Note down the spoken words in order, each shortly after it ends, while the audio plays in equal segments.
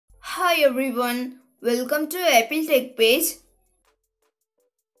Hi everyone, welcome to Apple TechPage.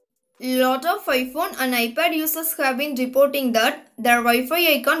 Lot of iPhone and iPad users have been reporting that their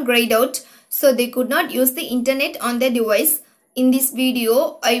Wi-Fi icon grayed out, so they could not use the internet on their device. In this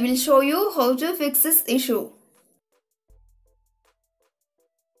video, I will show you how to fix this issue.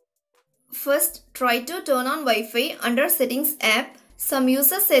 First, try to turn on Wi-Fi under Settings app. Some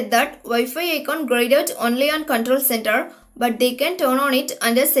users said that Wi-Fi icon grayed out only on Control Center, but they can turn on it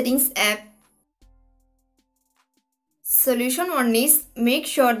under Settings app. Solution 1 is make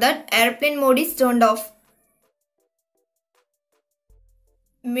sure that airplane mode is turned off.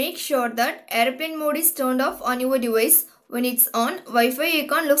 Make sure that airplane mode is turned off on your device. When it's on, Wi-Fi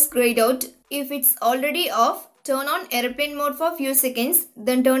icon looks grayed out. If it's already off, turn on airplane mode for few seconds,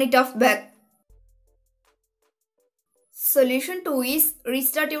 then turn it off back. Solution 2 is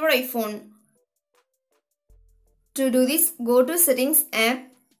restart your iPhone. To do this, go to Settings app.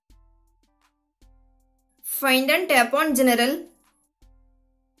 Find and tap on General.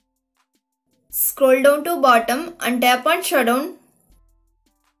 Scroll down to bottom and tap on Shutdown.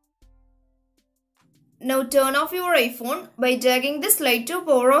 Now turn off your iPhone by dragging the slide to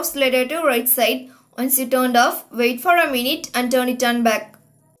power off slider to right side. Once you turned off, wait for a minute and turn it on back.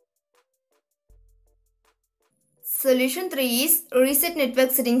 Solution 3 is reset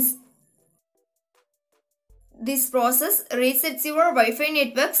network settings. This process resets your Wi-Fi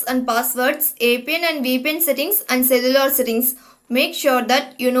networks and passwords, APN and VPN settings and cellular settings. Make sure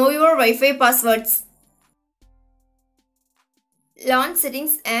that you know your Wi-Fi passwords. Launch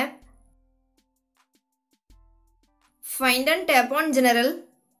Settings app. Find and tap on General.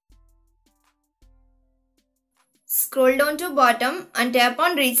 Scroll down to bottom and tap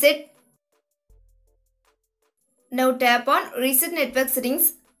on Reset. Now tap on Reset Network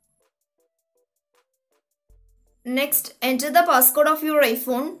Settings. Next, enter the passcode of your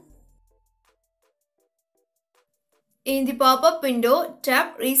iPhone. In the pop-up window,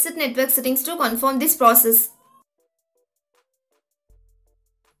 tap Reset Network Settings to confirm this process.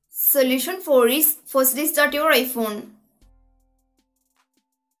 Solution 4 is first restart your iPhone.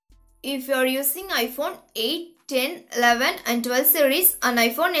 If you are using iPhone 8, 10, 11 and 12 series and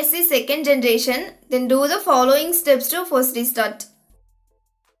iPhone SE second generation, then do the following steps to first restart.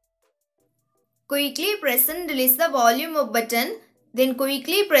 Quickly press and release the volume up button, then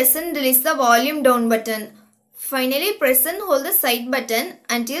quickly press and release the volume down button. Finally, press and hold the side button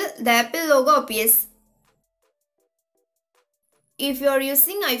until the Apple logo appears. If you are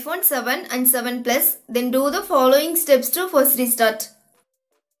using iPhone 7 and 7 Plus, then do the following steps to first restart.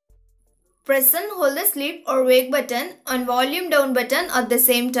 Press and hold the sleep or wake button and volume down button at the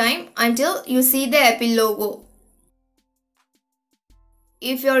same time until you see the Apple logo.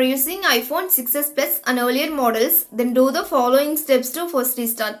 If you are using iPhone 6s Plus and earlier models, then do the following steps to first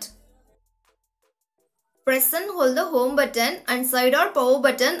restart. Press and hold the home button and side or power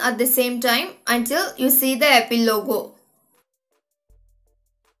button at the same time until you see the Apple logo.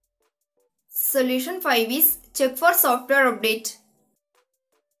 Solution 5 is check for software update.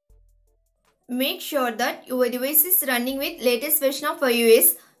 Make sure that your device is running with latest version of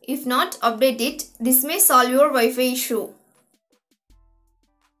iOS. If not, update it. This may solve your Wi-Fi issue.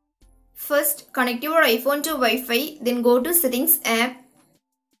 First, connect your iPhone to Wi-Fi, then go to Settings app.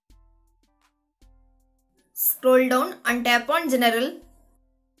 Scroll down and tap on General.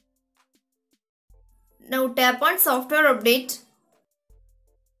 Now tap on Software Update.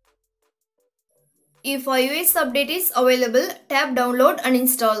 If iOS update is available, tap Download and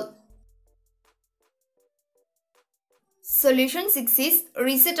install. Solution 6 is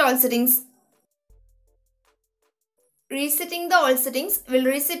reset all settings. Resetting the all settings will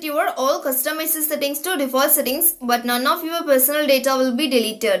reset your all customized settings to default settings, but none of your personal data will be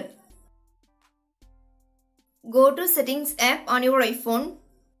deleted. Go to Settings app on your iPhone.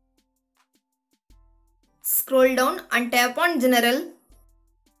 Scroll down and tap on General.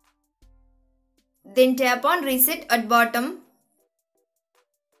 Then tap on Reset at bottom.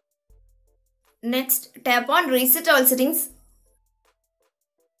 Next, tap on Reset all settings.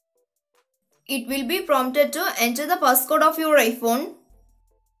 It will be prompted to enter the passcode of your iPhone.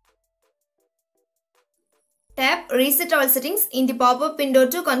 Tap Reset all settings in the pop-up window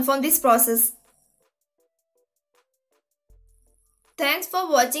to confirm this process. Thanks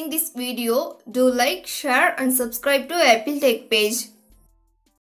for watching this video. Do like, share and subscribe to Apple TechPage.